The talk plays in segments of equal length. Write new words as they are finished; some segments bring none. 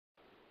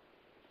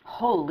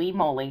Holy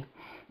moly.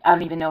 I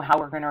don't even know how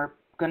we're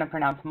gonna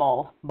pronounce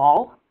mol.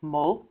 Mol.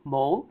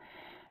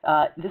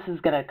 This is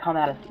gonna come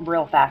at us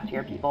real fast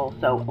here, people,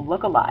 so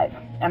look alive.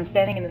 I'm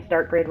standing in the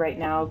start grid right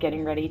now,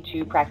 getting ready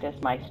to practice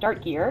my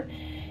start gear,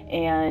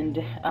 and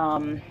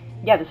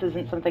yeah, this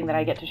isn't something that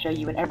I get to show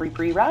you in every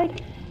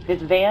pre-ride.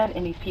 This van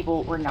and these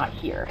people were not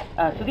here.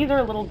 So these are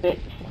a little bit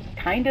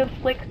kind of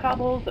slick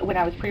cobbles. When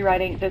I was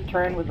pre-riding, this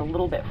turn was a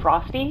little bit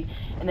frosty,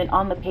 and then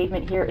on the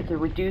pavement here, it's a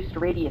reduced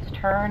radius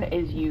turn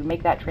as you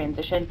make that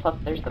transition, plus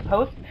there's the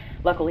post.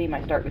 Luckily,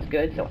 my start was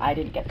good, so I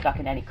didn't get stuck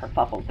in any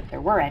kerfuffles if there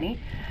were any.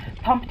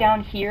 Pump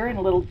down here in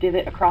a little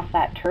divot across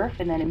that turf,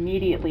 and then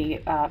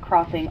immediately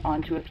crossing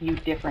onto a few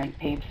different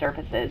paved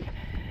surfaces.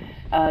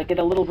 Get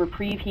a little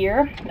reprieve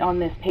here on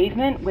this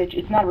pavement, which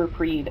it's not a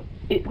reprieve.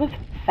 It was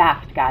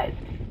fast, guys.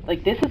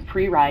 Like, this is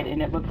pre-ride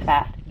and it looks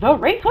fast. The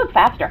race was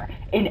faster,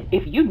 and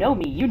if you know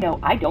me, you know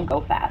I don't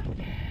go fast.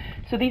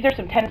 So these are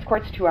some tennis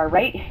courts to our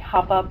right.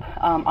 Hop up,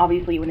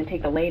 obviously you want to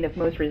take the lane of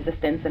most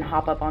resistance and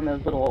hop up on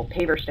those little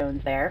paver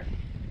stones there.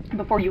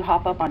 Before you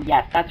hop up on,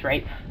 yes, that's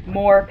right,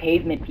 more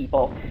pavement,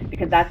 people,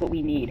 because that's what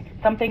we need.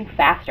 Something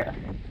faster.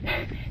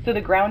 So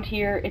the ground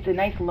here, it's a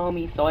nice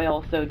loamy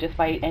soil, so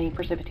despite any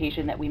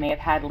precipitation that we may have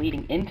had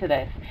leading into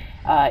this,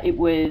 it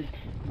was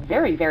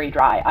very, very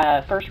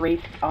dry. First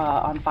race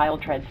on file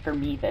treads for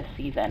me this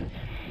season.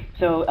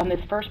 So on this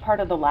first part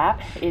of the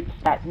lap, it's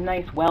that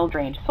nice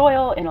well-drained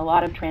soil and a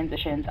lot of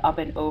transitions up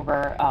and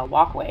over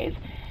walkways.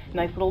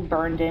 Nice little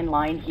burned in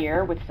line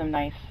here with some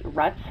nice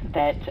ruts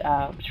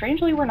that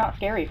strangely were not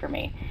scary for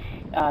me.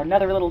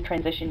 Another little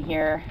transition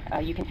here.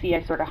 You can see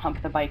I sort of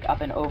humped the bike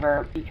up and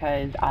over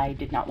because I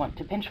did not want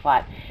to pinch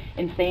flat.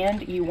 In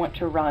sand, you want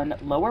to run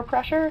lower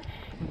pressure,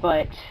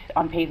 but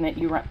on pavement,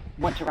 you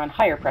want to run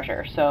higher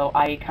pressure. So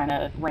I kind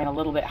of ran a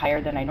little bit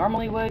higher than I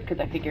normally would because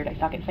I figured I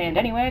suck at sand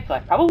anyway, so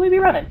I'd probably be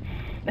running.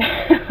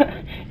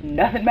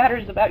 Nothing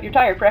matters about your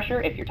tire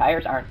pressure if your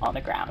tires aren't on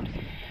the ground.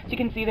 So you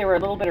can see there were a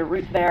little bit of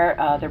roots there.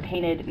 They're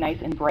painted nice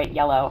and bright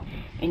yellow.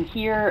 And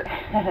here,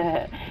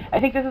 I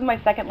think this is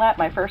my second lap.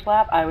 My first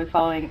lap, I was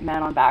following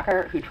Man on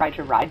Backer, who tried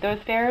to ride those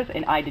stairs,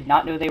 and I did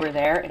not know they were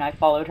there, and I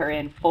followed her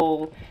in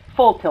full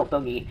tilt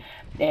boogie,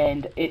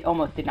 and it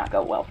almost did not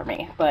go well for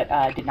me, but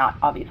did not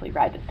obviously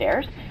ride the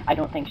stairs. I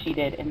don't think she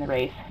did in the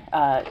race.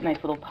 Nice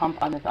little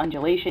pump on this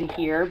undulation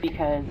here,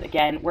 because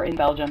again, we're in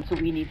Belgium, so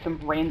we need some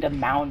random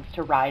mounds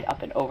to ride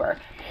up and over.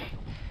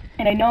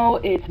 And I know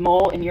it's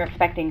mole and you're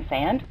expecting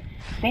sand.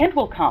 Sand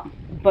will come,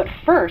 but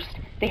first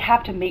they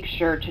have to make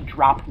sure to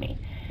drop me,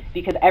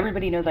 because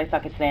everybody knows I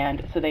suck at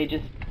sand, so they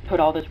just put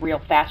all this real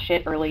fast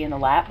shit early in the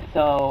lap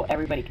so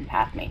everybody can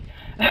pass me.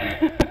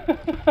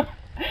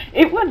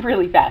 It was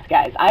really fast,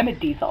 guys. I'm a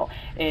diesel,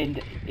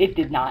 and it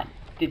did not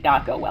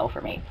go well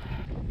for me.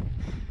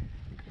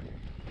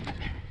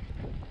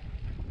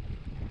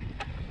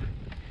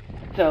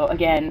 So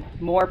again,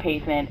 more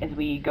pavement as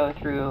we go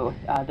through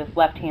this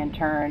left-hand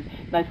turn.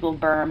 Nice little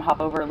berm, hop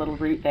over a little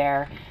root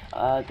there.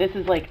 This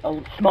is like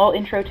a small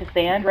intro to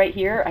sand right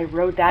here. I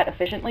rode that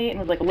efficiently and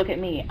was like, look at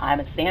me,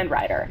 I'm a sand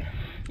rider.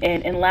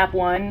 And in lap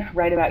one,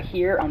 right about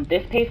here on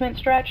this pavement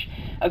stretch,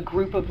 a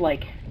group of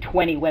like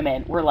 20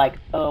 women were like,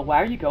 why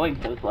are you going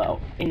so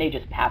slow? And they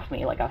just passed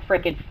me like a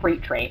freaking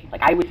freight train.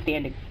 Like, I was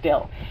standing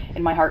still,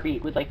 and my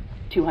heartbeat was like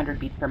 200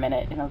 beats per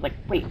minute. And I was like,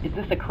 wait, is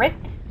this a crit?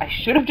 I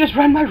should have just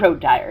run my road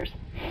tires.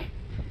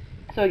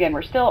 So again,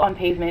 we're still on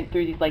pavement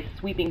through these like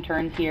sweeping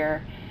turns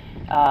here.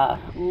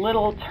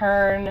 Little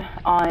turn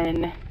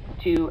on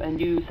to a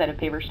new set of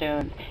paver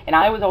stones, and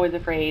I was always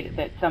afraid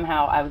that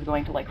somehow I was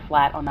going to like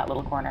flat on that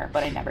little corner,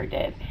 but I never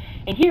did.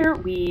 And here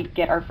we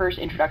get our first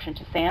introduction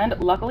to sand.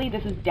 Luckily,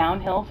 this is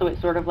downhill, so it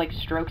sort of like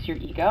strokes your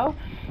ego.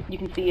 You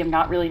can see I'm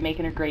not really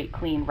making a great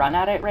clean run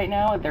at it right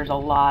now. There's a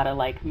lot of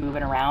like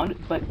moving around,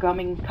 but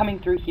coming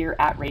through here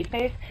at race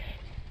pace,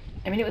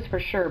 I mean, it was for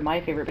sure my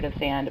favorite bit of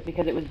sand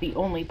because it was the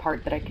only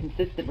part that I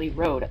consistently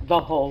rode the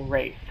whole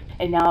race.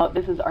 And now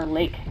this is our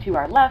lake to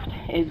our left,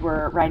 as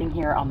we're riding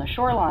here on the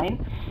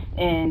shoreline,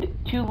 and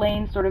two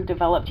lanes sort of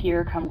developed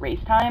here come race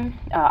time.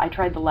 I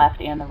tried the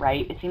left and the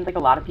right. It seems like a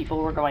lot of people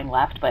were going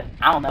left, but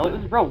I don't know, it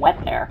was real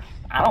wet there.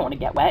 I don't want to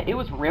get wet. It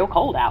was real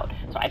cold out,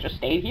 so I just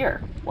stayed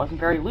here. Wasn't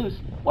very loose.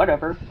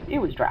 Whatever. It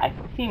was dry.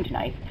 Seemed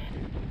nice.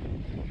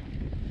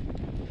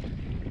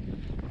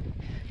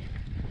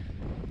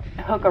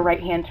 Hook a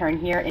right-hand turn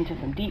here into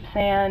some deep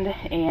sand,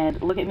 and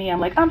look at me,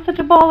 I'm like, I'm such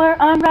a baller,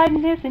 I'm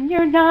riding this and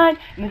you're not.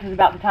 And this is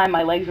about the time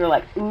my legs were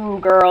like, ooh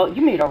girl,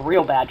 you made a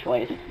real bad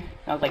choice.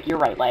 I was like, you're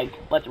right, leg,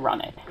 let's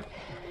run it.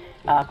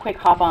 Quick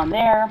hop on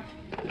there,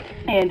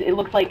 and it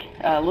looks like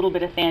a little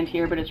bit of sand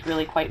here, but it's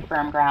really quite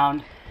firm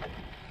ground.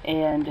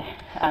 And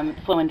I'm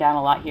slowing down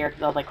a lot here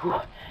because I was like, whew,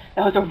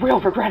 that was a real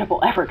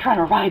regrettable effort trying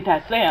to ride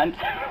that sand.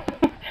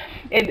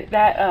 And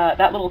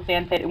that little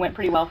sand pit, it went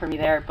pretty well for me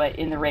there, but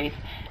in the race,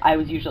 I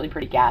was usually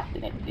pretty gassed,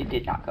 and it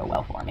did not go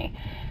well for me.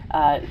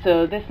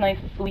 So this nice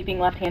sweeping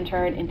left-hand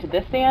turn into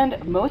this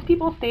sand, most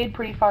people stayed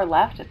pretty far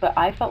left, but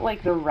I felt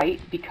like the right,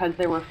 because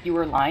there were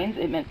fewer lines,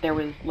 it meant there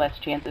was less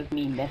chance of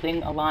me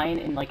missing a line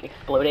and like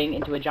exploding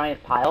into a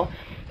giant pile.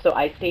 So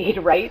I stayed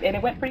right, and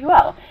it went pretty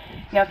well.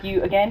 Now, if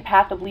you, again,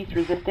 path of least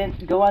resistance,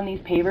 go on these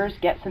pavers,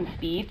 get some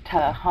speed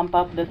to hump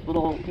up this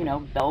little,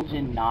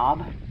 Belgian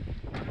knob.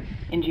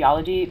 In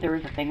geology, there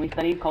was a thing we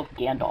studied called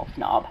Gandalf's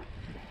knob.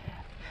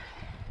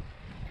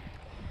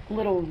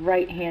 Little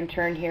right-hand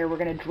turn here. We're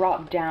going to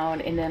drop down,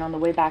 and then on the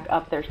way back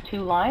up, there's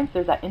two lines.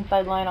 There's that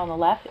inside line on the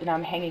left, and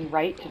I'm hanging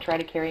right to try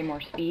to carry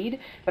more speed,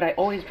 but I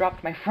always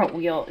dropped my front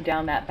wheel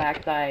down that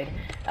backside.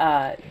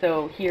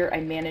 So here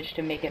I managed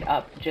to make it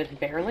up just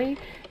barely,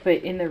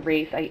 but in the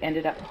race I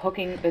ended up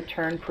hooking the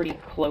turn pretty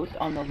close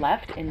on the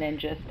left, and then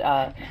just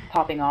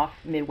popping off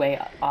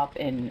midway up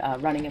and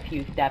running a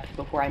few steps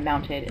before I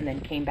mounted and then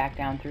came back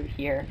down through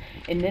here.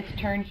 In this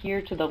turn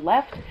here to the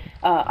left,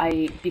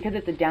 because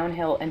it's a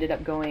downhill, ended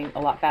up going a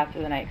lot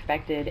faster than I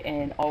expected,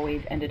 and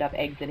always ended up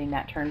exiting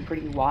that turn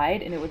pretty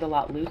wide, and it was a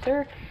lot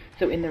looser.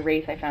 So in the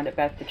race I found it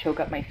best to choke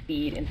up my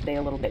speed and stay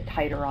a little bit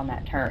tighter on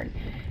that turn.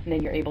 And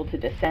then you're able to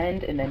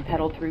descend and then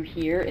pedal through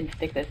here and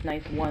stick this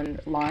nice one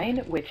line,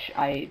 which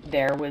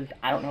there was,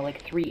 I don't know,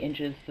 like 3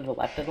 inches to the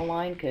left of the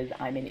line because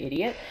I'm an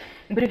idiot.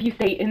 But if you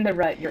stay in the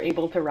rut, you're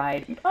able to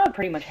ride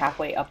pretty much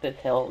halfway up this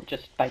hill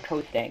just by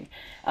coasting.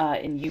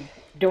 And you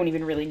don't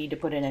even really need to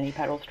put in any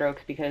pedal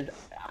strokes because,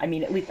 I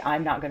mean, at least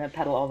I'm not going to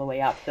pedal all the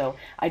way up. So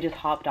I just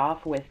hopped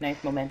off with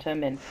nice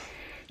momentum, and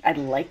I'd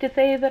like to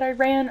say that I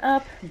ran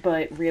up,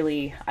 but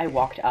really I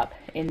walked up.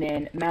 And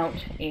then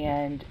mount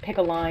and pick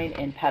a line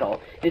and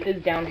pedal. This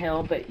is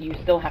downhill, but you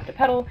still have to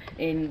pedal,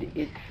 and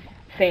it's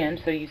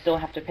sand, so you still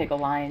have to pick a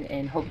line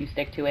and hope you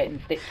stick to it and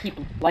keep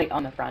light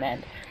on the front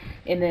end.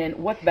 And then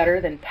what's better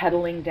than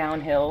pedaling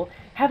downhill?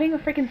 Having a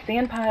freaking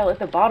sand pile at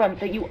the bottom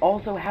that you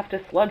also have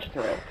to sludge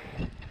through.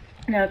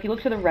 Now, if you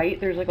look to the right,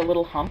 there's like a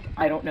little hump.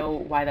 I don't know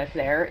why that's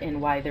there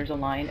and why there's a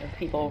line of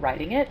people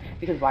riding it,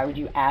 because why would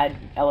you add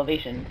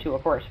elevation to a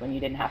course when you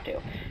didn't have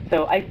to?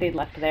 So I stayed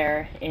left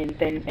there and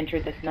then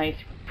entered this nice,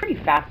 pretty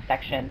fast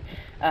section.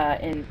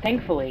 And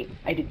thankfully,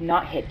 I did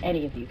not hit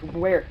any of these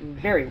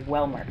very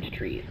well-marked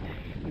trees.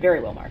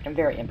 Very well marked. I'm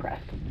very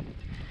impressed.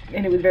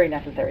 And it was very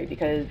necessary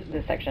because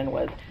this section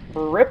was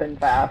ripping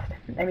fast.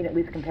 I mean, at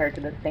least compared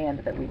to the sand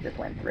that we just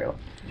went through.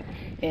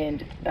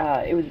 And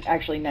it was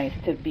actually nice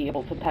to be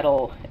able to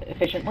pedal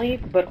efficiently,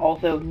 but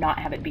also not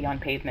have it be on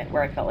pavement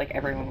where I felt like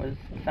everyone was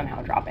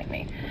somehow dropping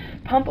me.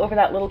 Pump over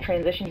that little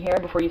transition here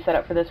before you set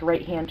up for this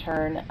right-hand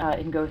turn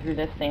and go through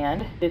this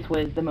sand. This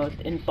was the most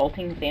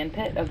insulting sand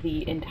pit of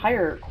the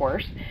entire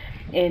course.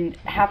 And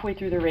halfway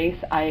through the race,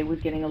 I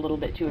was getting a little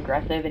bit too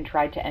aggressive and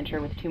tried to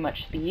enter with too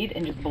much speed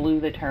and just blew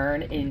the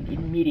turn and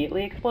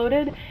immediately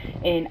exploded.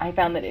 And I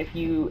found that if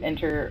you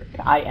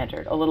I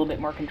entered a little bit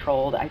more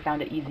controlled, I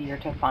found it easier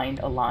to find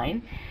a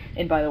line.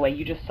 And by the way,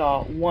 you just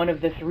saw one of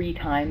the 3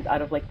 times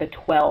out of like the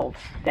 12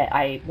 that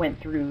I went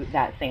through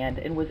that sand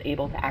and was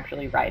able to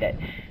actually ride it.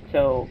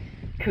 So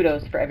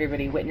kudos for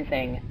everybody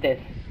witnessing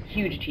this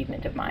huge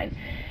achievement of mine.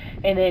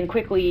 And then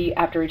quickly,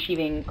 after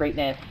achieving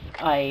greatness,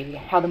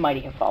 how the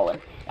mighty have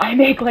fallen. I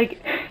make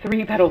like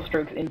 3 pedal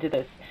strokes into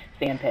this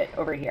sand pit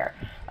over here.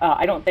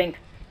 I don't think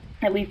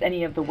at least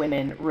any of the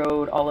women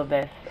rode all of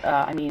this.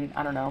 I mean,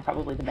 I don't know,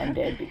 probably the men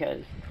did,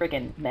 because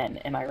friggin' men,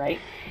 am I right?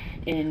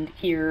 And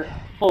here,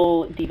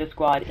 full Diva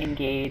Squad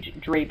engage,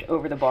 draped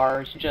over the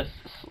bars, just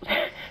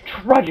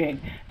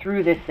trudging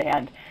through this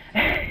sand.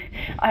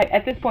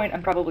 At this point,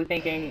 I'm probably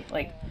thinking,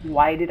 like,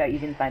 why did I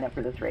even sign up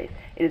for this race?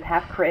 It is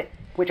half crit,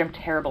 which I'm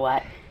terrible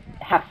at,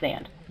 half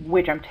sand,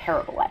 which I'm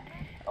terrible at.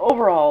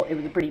 Overall, it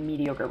was a pretty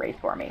mediocre race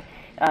for me.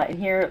 And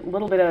here, a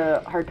little bit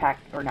of hardpack,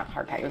 or not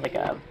hardpack, it was like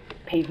a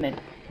pavement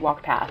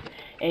walk path,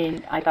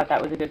 and I thought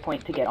that was a good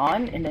point to get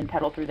on and then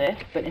pedal through this.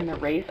 But in the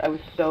race, I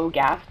was so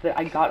gassed that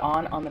I got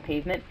on the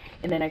pavement,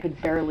 and then I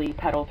could barely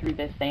pedal through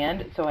this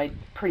sand, so I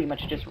pretty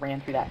much just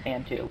ran through that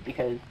sand too,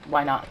 because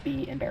why not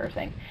be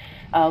embarrassing?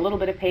 A little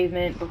bit of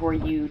pavement before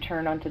you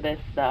turn onto this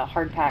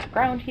hard-packed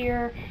ground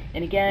here,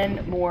 and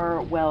again,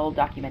 more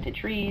well-documented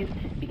trees,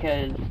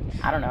 because,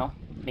 I don't know,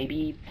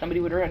 maybe somebody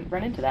would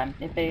run into them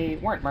if they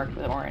weren't marked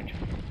with orange.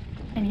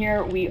 And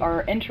here we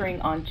are entering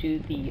onto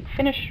the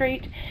finish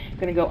straight. I'm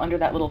going to go under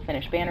that little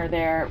finish banner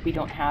there. We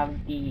don't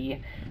have the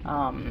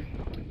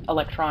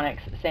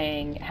electronics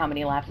saying how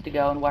many laps to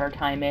go and what our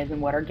time is and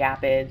what our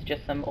gap is,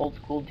 just some old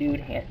school dude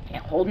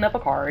holding up a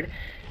card.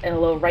 And a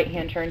little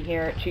right-hand turn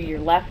here. To your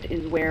left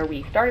is where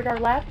we started our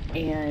lap,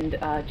 and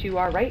to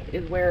our right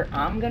is where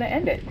I'm going to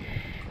end it.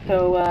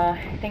 So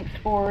thanks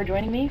for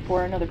joining me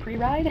for another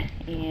pre-ride,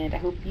 and I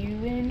hope you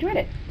enjoyed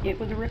it. It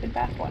was a ripping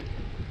fast one.